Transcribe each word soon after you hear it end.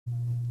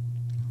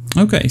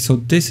Okay, so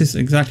this is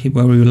exactly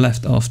where we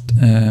left off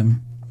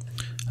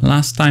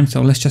last time,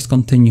 so let's just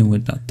continue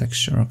with that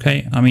texture.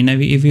 Okay, I mean,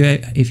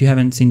 if you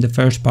haven't seen the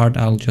first part,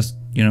 I'll just,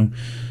 you know,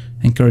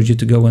 encourage you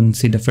to go and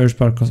see the first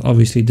part, because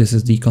obviously this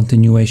is the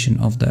continuation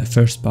of the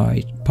first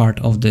part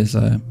of this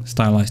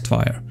stylized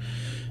fire.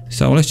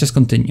 So let's just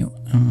continue.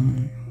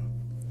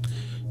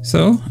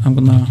 So I'm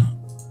gonna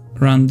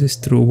run this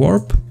through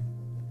warp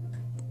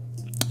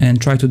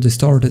and try to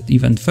distort it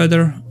even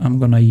further. I'm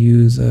gonna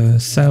use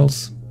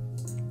cells.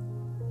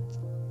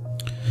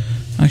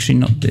 Actually,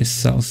 not this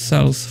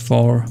cells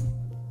 4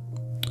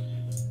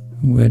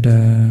 with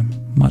a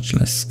much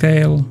less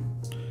scale.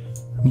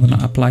 I'm gonna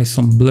apply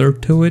some blur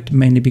to it,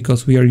 mainly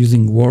because we are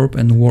using warp,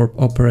 and warp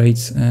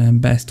operates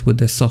best with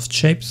the soft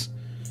shapes.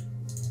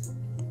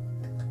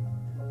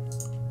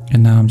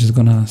 And now I'm just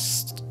gonna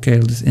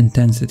scale this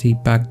intensity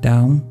back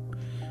down.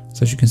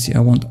 So as you can see, I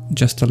want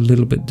just a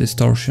little bit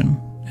distortion,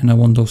 and I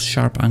want those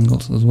sharp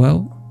angles as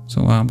well.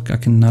 So I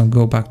can now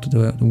go back to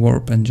the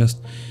warp and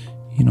just,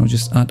 you know,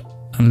 just add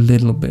a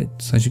little bit.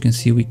 So as you can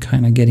see, we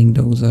kind of getting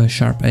those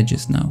sharp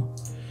edges now.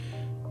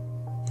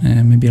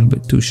 Maybe a little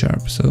bit too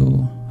sharp.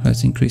 So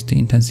let's increase the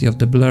intensity of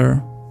the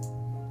blur.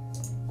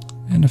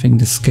 And I think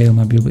the scale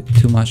might be a bit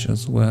too much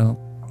as well.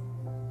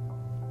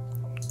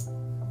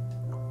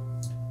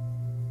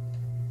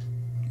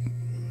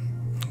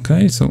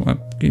 Okay, so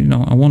you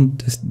know, I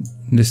want this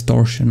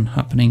distortion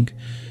happening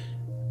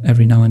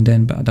every now and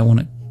then, but I don't want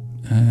it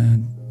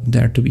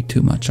there to be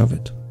too much of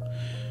it.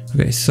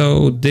 Okay,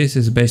 so this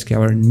is basically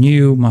our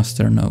new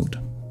master node,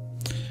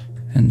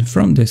 and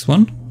from this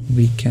one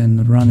we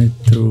can run it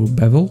through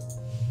bevel.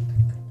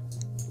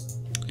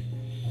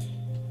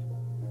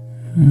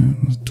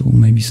 Let's do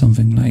maybe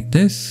something like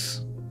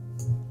this,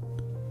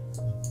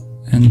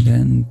 and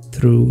then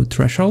through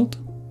threshold.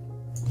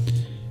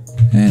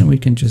 And we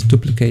can just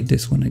duplicate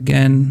this one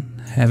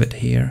again, have it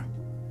here.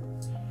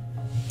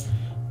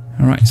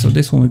 All right, so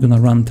this one we're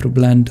gonna run through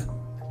blend,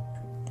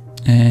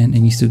 and it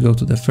needs to go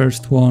to the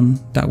first one,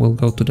 that will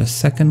go to the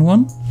second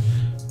one,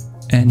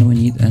 and we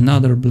need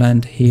another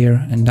blend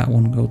here, and that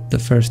one go to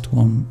the first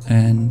one,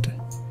 and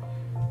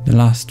the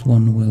last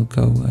one will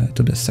go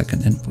to the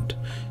second input.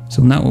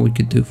 So now what we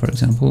could do, for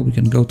example, we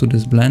can go to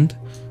this blend,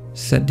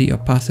 set the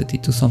opacity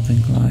to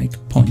something like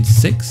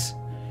 0.6,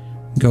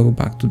 go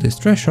back to this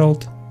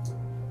threshold.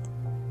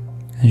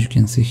 As you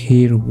can see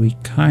here, we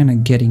kind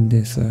of getting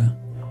this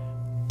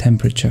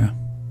temperature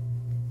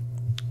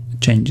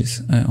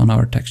changes on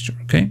our texture.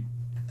 Okay,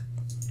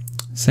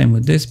 same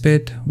with this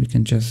bit, we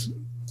can just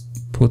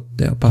put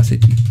the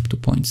opacity to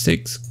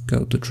 0.6,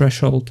 go to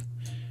threshold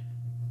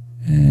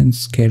and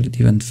scale it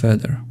even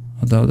further.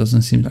 Although it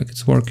doesn't seem like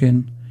it's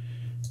working.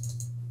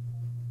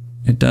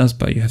 It does,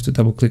 but you have to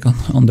double click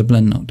on the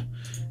blend node.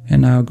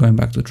 And now going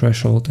back to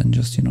threshold and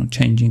just, you know,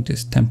 changing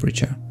this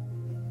temperature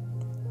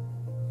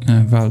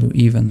value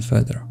even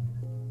further.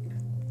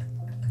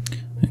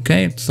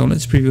 Okay, so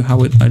let's preview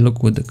how I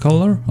look with the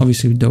color.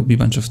 Obviously there'll be a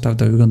bunch of stuff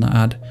that we're gonna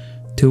add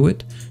to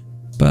it,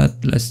 but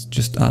let's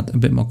just add a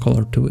bit more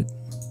color to it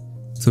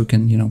so we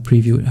can, you know,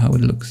 preview it, how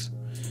it looks.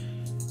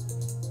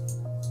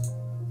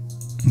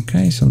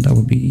 Okay, so that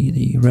would be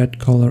the red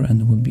color,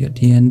 and it will be at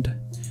the end.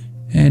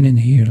 And in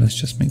here, let's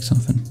just make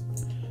something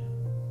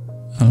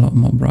a lot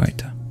more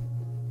brighter,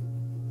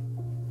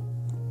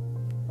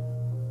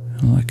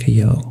 like a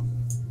yellow.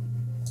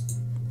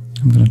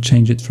 I'm going to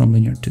change it from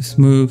linear to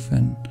smooth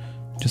and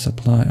just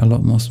apply a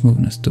lot more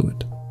smoothness to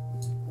it.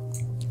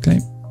 Okay,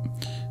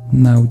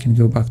 now we can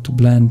go back to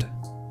blend,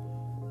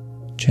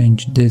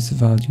 change this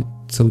value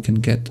so we can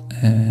get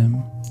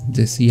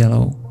this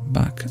yellow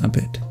back a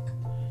bit.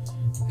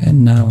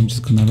 And now I'm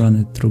just going to run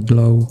it through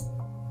glow.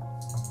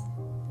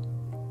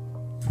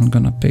 I'm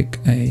going to pick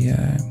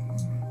a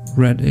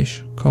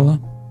reddish color,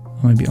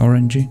 or maybe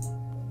orangey.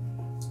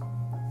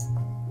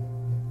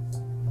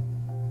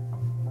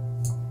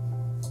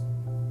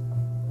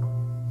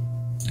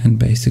 And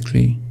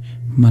basically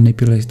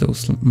manipulate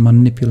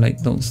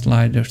those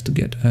sliders to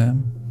get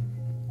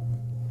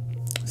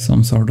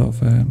some sort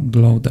of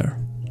glow there.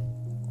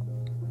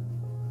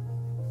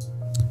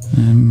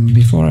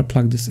 Before I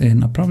plug this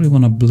in, I probably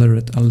want to blur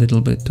it a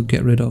little bit to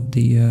get rid of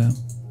the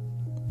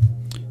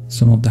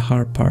some of the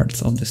hard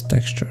parts of this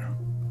texture.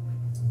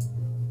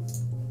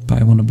 But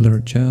I want to blur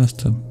it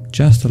just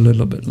a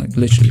little bit, like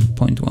literally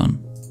 0.1,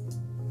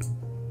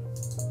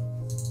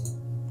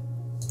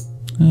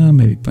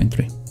 maybe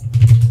 0.3.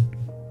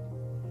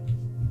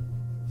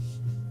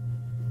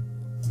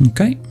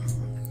 Okay,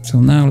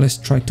 so now let's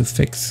try to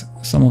fix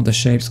some of the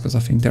shapes, because I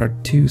think they are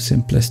too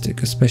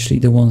simplistic, especially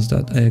the ones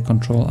that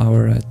control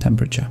our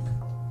temperature,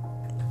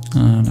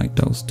 like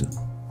those two.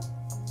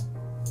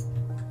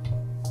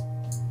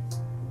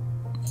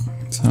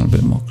 So a little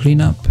bit more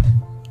cleanup.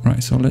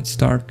 Right, so let's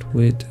start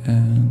with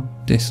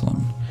this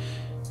one.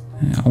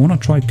 I want to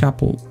try a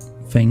couple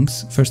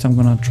things. First, I'm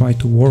gonna try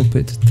to warp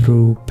it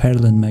through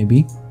Perlin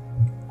maybe,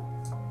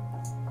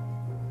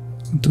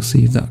 to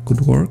see if that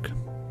could work.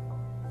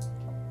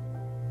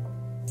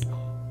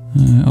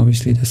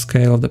 Obviously the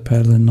scale of the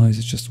purlin noise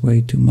is just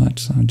way too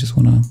much, so I just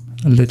want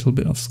a little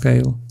bit of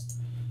scale.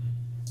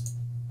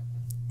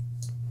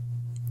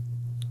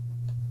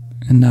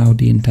 And now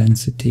the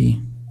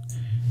intensity,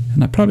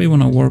 and I probably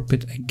want to warp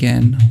it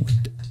again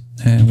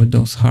with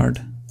those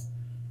hard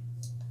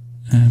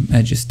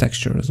edges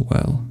texture as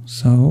well.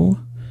 So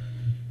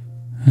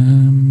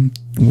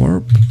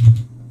warp,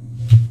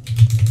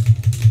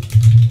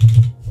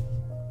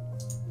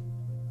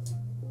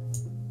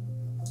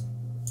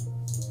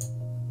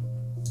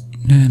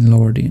 and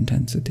lower the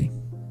intensity.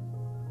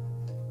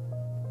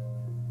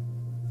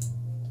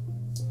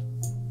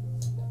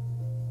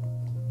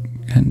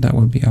 And that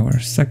will be our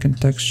second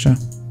texture.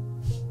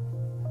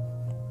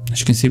 As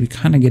you can see, we're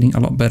kind of getting a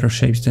lot better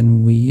shapes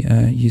than we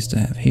used to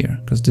have here,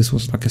 because this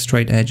was like a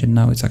straight edge and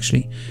now it's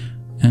actually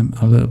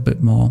a little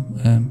bit more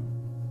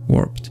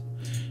warped.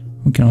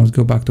 We can always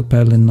go back to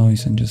purlin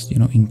noise and just, you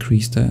know,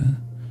 increase the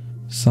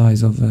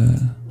size of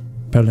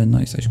purlin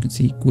noise. As you can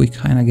see, we're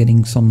kind of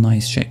getting some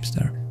nice shapes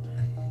there.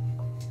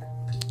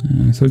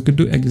 So we could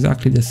do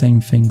exactly the same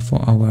thing for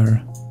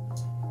our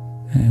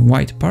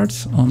white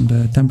parts on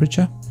the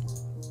temperature.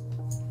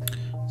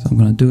 So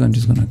I'm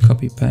just gonna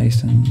copy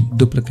paste and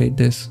duplicate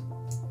this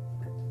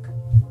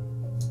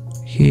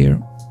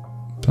here,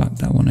 plug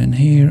that one in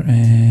here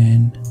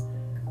and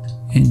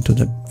into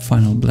the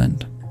final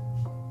blend.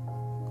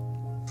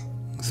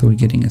 So we're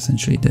getting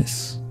essentially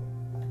this.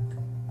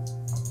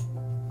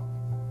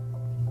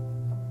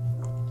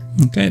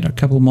 Okay, there are a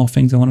couple more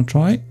things I want to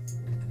try.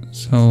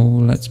 So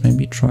let's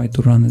maybe try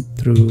to run it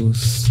through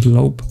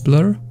slope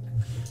blur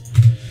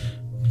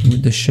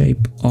with the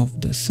shape of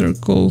the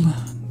circle,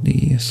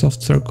 the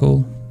soft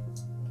circle.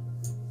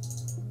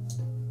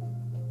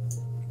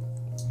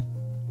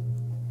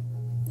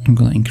 I'm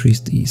gonna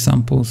increase the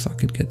sample so I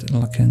could get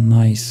like a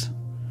nice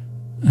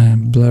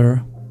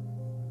blur.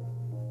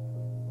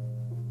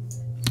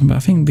 But I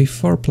think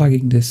before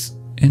plugging this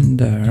in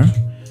there,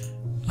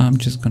 I'm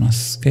just gonna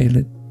scale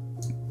it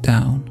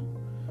down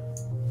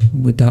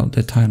without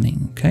the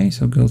tiling. Okay,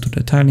 so go to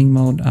the tiling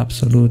mode,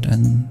 absolute,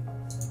 and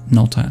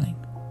no tiling,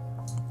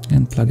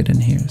 and plug it in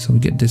here so we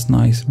get this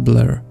nice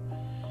blur.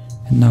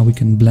 And now we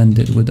can blend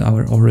it with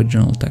our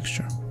original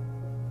texture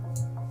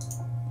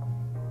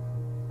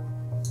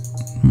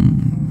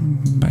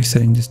by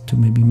setting this to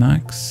maybe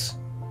max.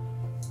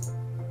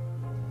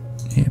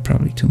 Yeah,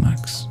 probably to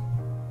max.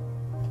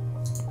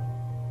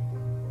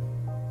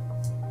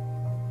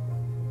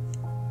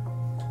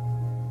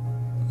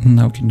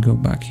 Now we can go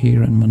back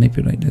here and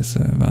manipulate this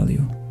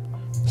value,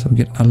 so we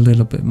get a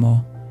little bit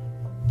more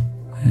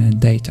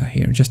data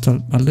here, just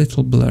a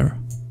little blur.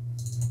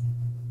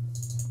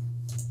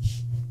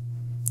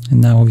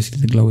 And now obviously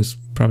the glow is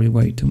probably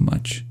way too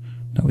much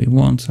that we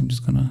want, so I'm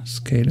just gonna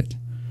scale it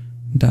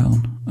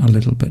down a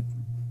little bit.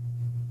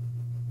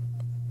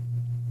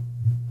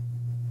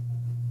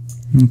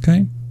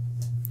 Okay,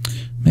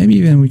 maybe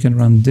even we can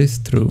run this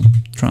through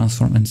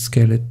transform and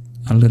scale it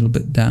a little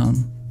bit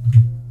down.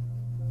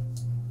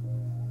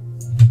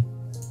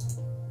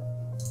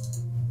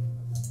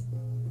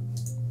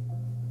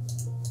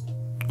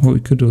 What we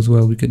could do as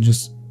well, we could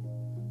just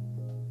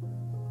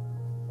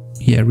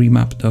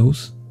remap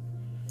those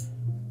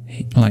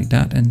like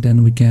that, and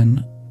then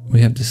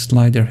we have the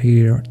slider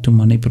here to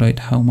manipulate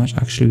how much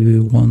actually we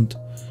want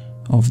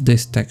of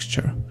this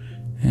texture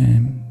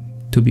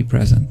to be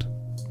present.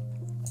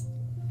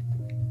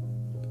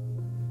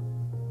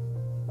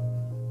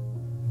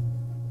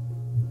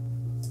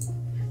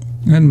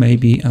 And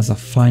maybe as a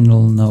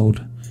final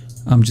node,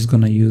 I'm just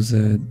gonna use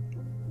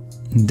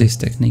this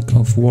technique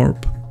of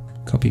warp,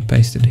 copy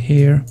paste it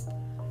here,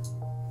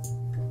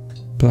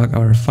 plug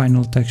our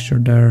final texture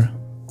there,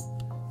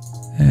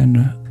 and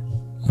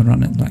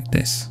run it like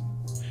this.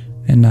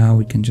 And now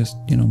we can just,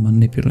 you know,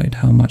 manipulate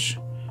how much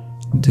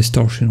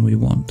distortion we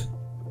want.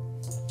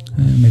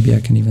 Maybe I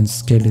can even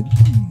scale it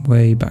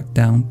way back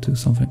down to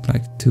something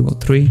like 2 or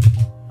 3.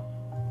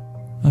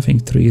 I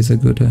think 3 is a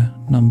good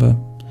number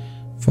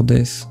for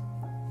this.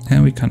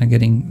 And we're kind of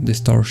getting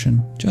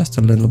distortion just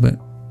a little bit,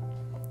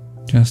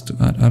 just to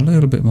add a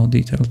little bit more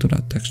detail to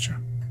that texture.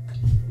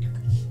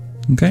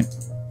 Okay,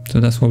 so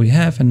that's what we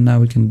have, and now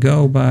we can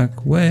go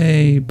back,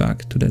 way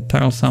back to the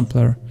tile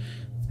sampler,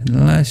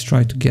 and let's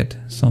try to get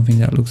something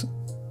that looks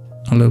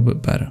a little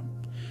bit better.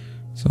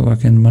 So I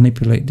can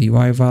manipulate the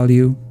Y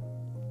value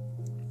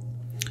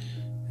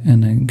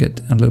and then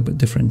get a little bit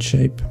different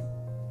shape.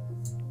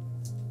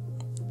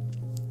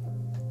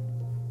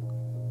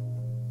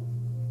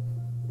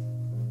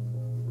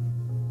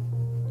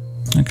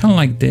 I kind of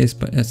like this,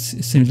 but it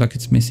seems like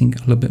it's missing a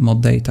little bit more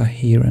data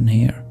here and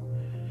here.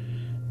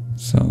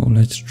 So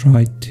let's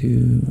try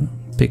to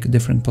pick a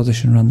different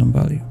position random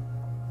value.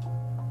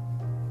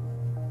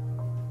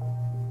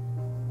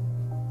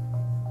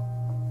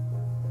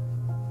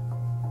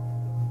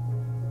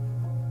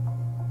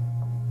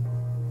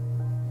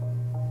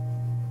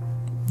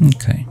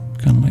 Okay,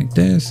 kind of like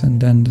this, and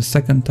then the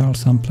second tile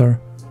sampler.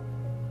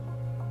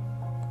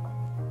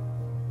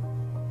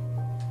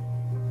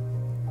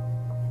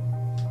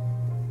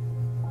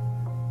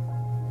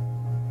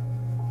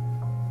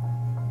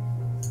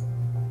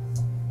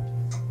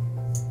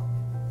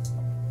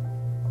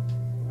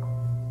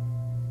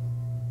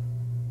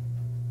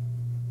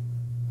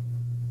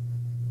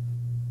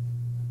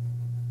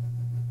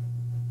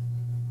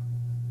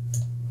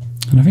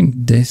 And I think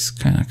this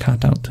kind of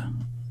cutout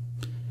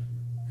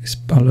is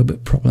a little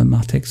bit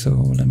problematic, so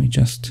let me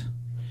just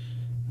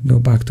go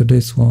back to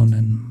this one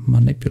and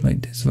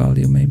manipulate this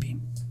value maybe.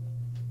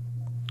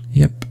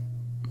 Yep.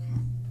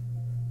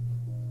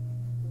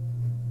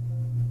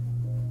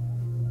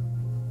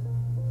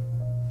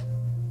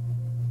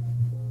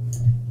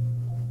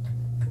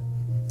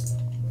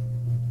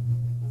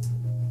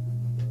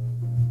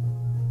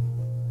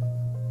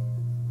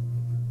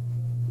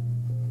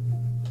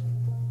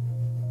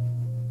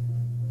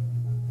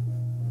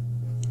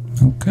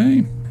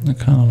 Okay, I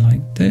kind of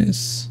like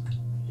this.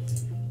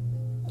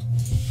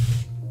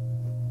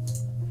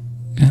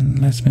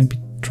 And let's maybe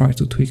try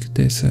to tweak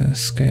this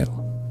scale.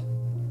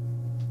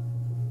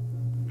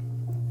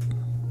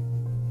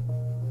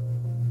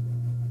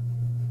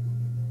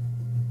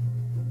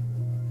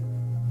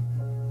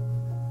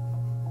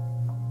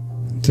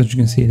 So as you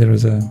can see, there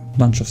is a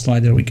bunch of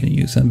sliders we can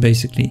use and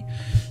basically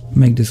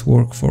make this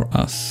work for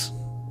us.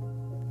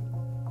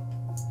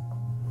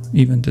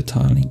 Even the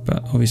tiling,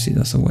 but obviously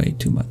that's a way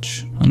too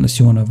much, unless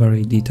you want a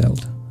very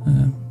detailed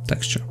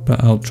texture,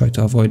 but I'll try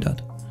to avoid that.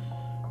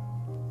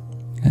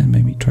 And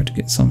maybe try to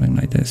get something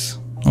like this.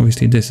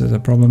 Obviously this is a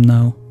problem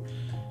now,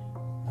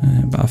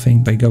 but I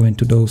think by going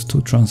to those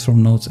two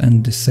transform nodes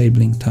and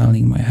disabling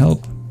tiling might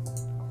help.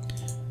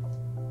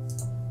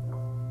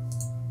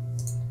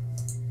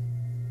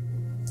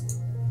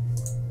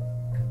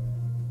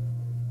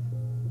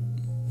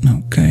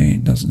 Okay,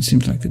 it doesn't seem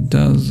like it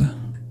does.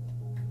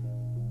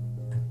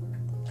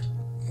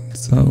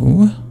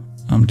 So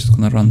I'm just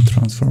gonna run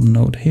transform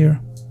node here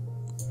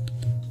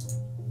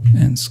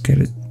and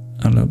scale it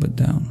a little bit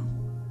down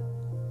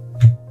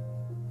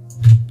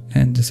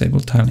and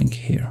disable tiling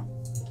here.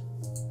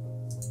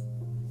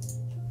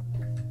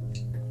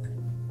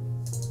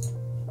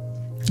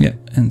 Yeah,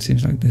 and it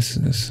seems like this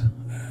is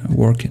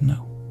working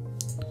now.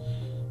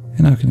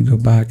 And I can go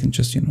back and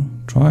just, you know,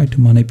 try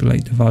to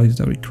manipulate the values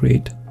that we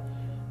create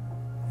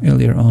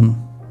earlier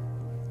on,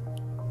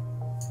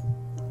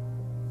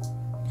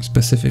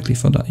 specifically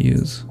for that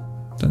use,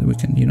 that we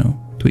can, you know,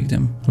 tweak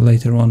them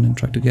later on and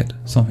try to get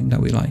something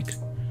that we like.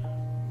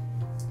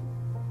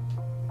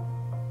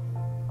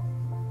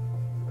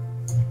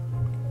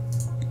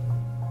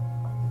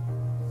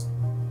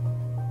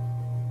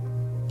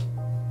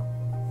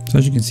 So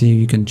as you can see,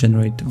 you can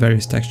generate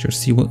various textures,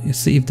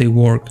 see if they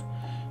work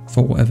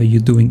for whatever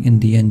you're doing in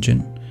the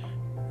engine,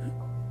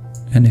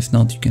 and if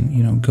not, you can,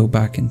 you know, go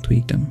back and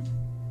tweak them.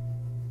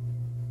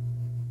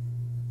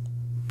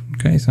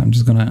 Okay, so I'm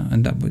just gonna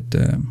end up with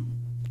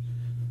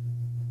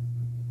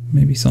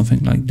maybe something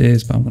like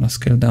this, but I'm gonna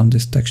scale down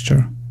this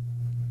texture.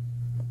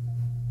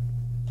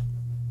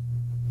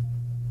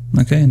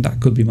 Okay, and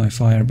that could be my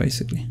fire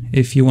basically.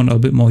 If you want a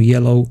bit more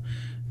yellow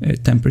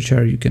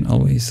temperature, you can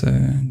always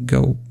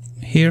go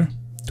here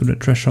to the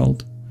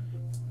threshold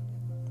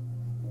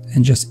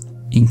and just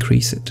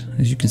increase it.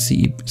 As you can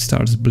see, it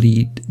starts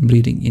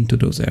bleeding into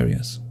those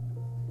areas.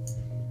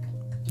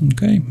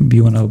 Okay, maybe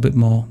you want a little bit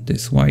more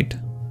this white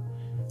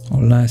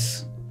or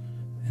less,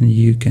 and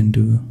you can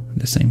do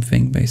the same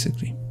thing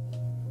basically.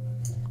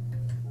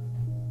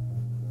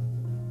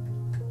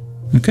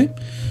 Okay,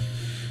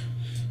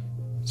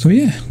 so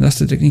yeah, that's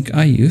the technique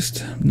I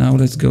used. Now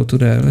let's go to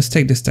let's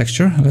take this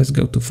texture, let's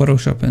go to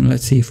Photoshop, and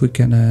let's see if we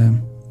can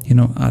you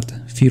know, add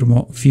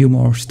few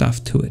more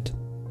stuff to it.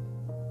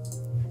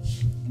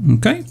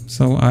 Okay,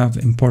 so I've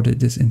imported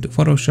this into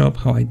Photoshop.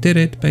 How I did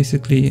it,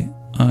 basically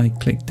I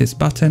clicked this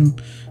button,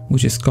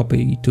 which is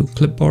copy to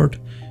clipboard,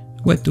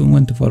 went to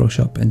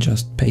Photoshop and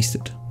just paste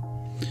it.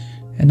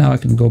 And now I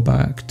can go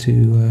back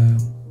to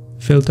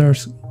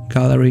filters,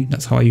 gallery.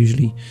 That's how I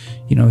usually,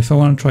 you know, if I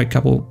want to try a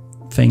couple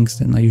things,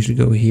 then I usually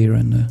go here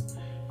and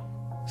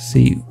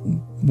see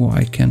what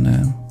I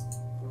can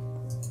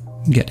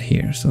get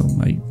here. So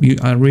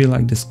I really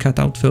like this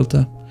cutout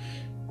filter.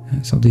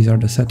 So these are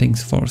the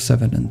settings for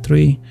 7 and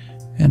 3.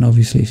 And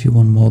obviously if you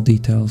want more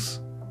details,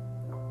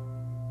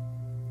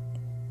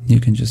 you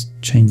can just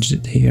change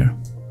it here.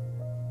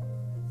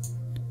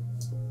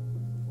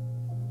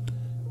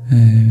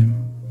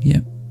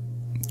 Yeah,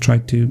 try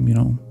to, you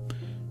know,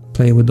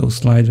 play with those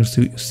sliders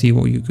to see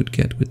what you could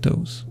get with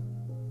those.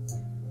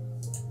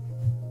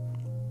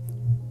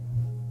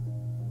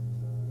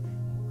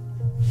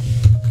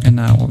 And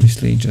now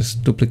obviously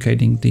just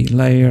duplicating the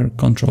layer,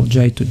 Ctrl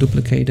J to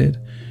duplicate it,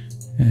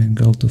 and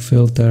go to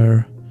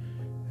filter,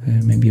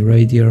 maybe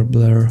radial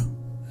blur,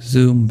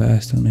 zoom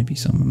best, and maybe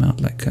some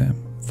amount like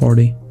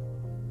 40.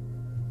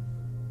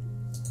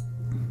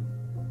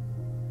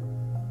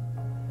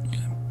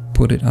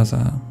 Put it as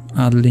a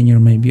add linear,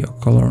 maybe, or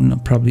color, no,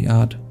 probably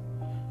add,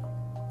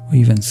 or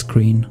even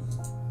screen,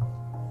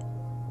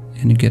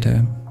 and you get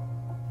a,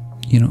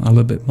 you know, a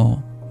little bit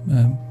more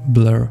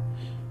blur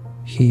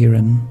here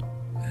and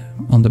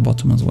on the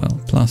bottom as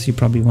well. Plus you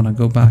probably want to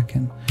go back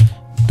and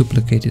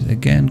duplicate it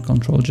again,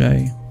 Ctrl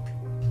J,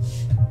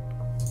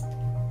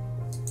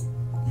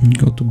 and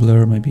go to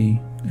blur,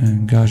 maybe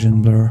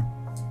Gaussian blur,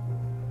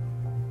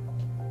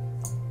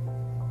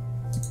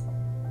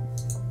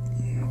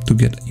 to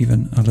get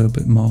even a little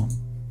bit more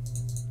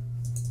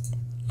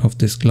of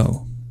this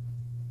glow.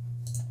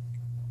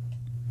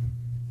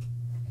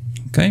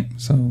 Okay,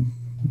 so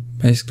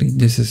basically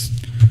this is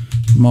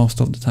most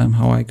of the time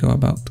how I go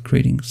about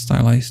creating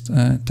stylized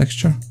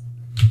texture.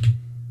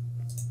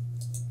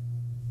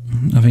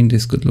 I think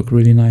this could look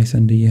really nice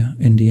in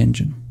the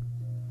engine.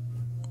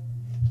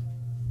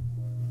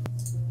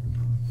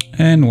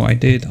 And what I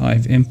did,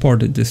 I've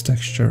imported this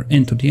texture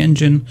into the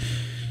engine.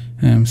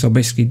 So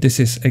basically this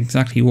is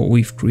exactly what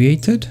we've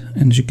created,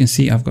 and as you can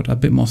see I've got a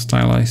bit more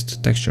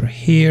stylized texture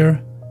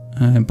here,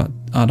 but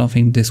I don't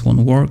think this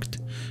one worked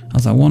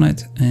as I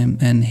wanted.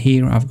 And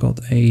here I've got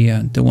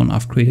the one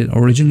I've created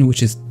originally,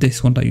 which is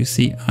this one that you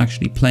see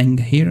actually playing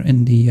here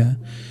in the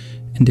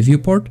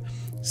viewport.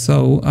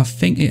 So I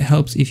think it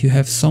helps if you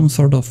have some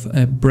sort of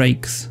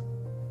breaks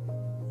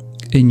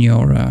in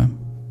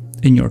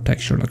your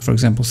texture, like for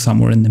example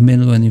somewhere in the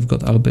middle, and you've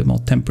got a little bit more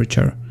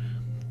temperature,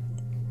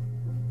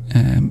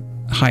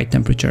 high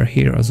temperature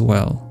here as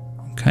well.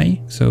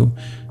 Okay, so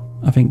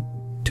I think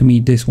to me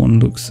this one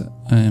looks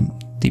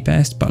the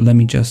best, but let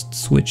me just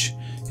switch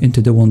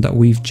into the one that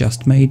we've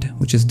just made,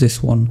 which is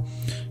this one.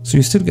 So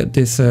you still get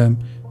this you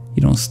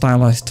know,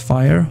 stylized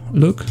fire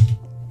look,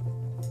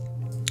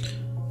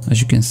 as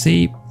you can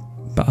see,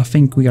 but I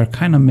think we are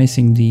kind of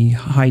missing the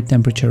high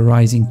temperature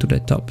rising to the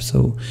top.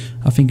 So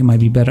I think it might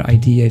be a better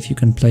idea if you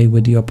can play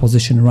with your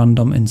position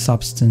random in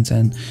Substance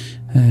and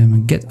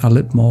get a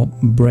little more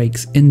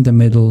breaks in the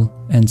middle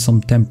and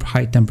some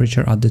high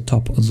temperature at the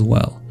top as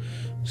well.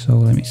 So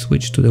let me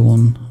switch to the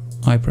one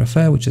I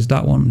prefer, which is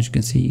that one. As you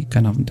can see,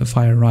 kind of the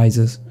fire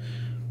rises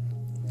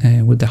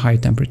with the high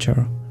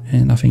temperature,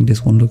 and I think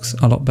this one looks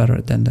a lot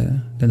better than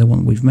the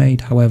one we've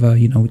made. However,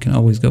 you know, we can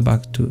always go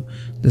back to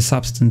the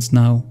Substance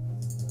now,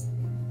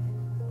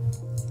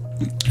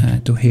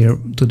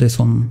 to this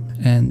one,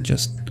 and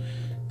just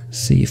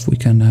see if we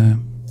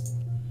can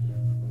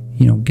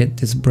you know, get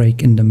this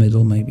break in the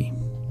middle maybe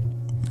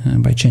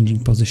by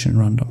changing position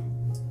random.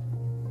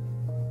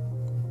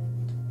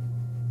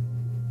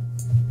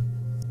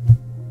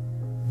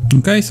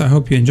 Okay, so I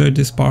hope you enjoyed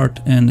this part,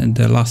 and in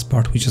the last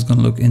part we're just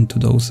gonna look into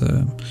those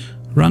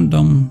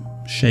random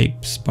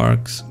shape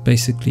sparks.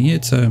 Basically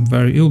it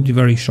will be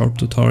very short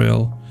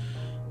tutorial,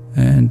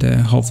 and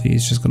hopefully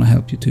it's just gonna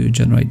help you to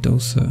generate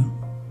those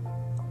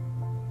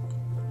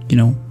you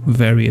know,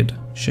 varied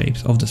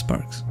shapes of the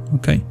sparks.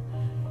 Okay,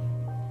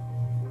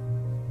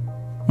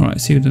 all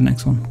right, see you in the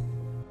next one.